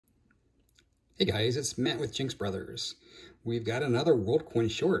Hey guys, it's Matt with Jinx Brothers. We've got another world coin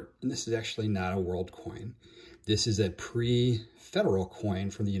short, and this is actually not a world coin. This is a pre-federal coin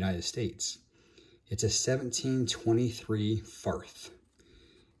from the United States. It's a 1723 Farth.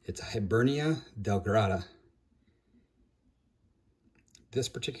 It's a Hibernia del-Grata. This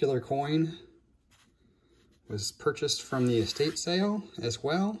particular coin was purchased from the estate sale as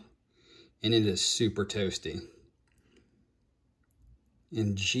well, and it is super toasty.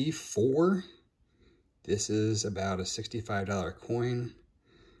 In G4, this is about a $65 coin.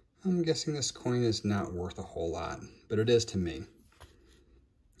 I'm guessing this coin is not worth a whole lot, but it is to me.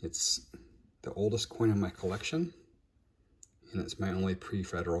 It's the oldest coin in my collection, and it's my only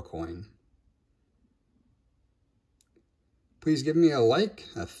pre-federal coin. Please give me a like,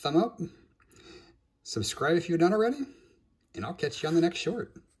 a thumb up, subscribe if you've done already, and I'll catch you on the next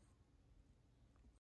short.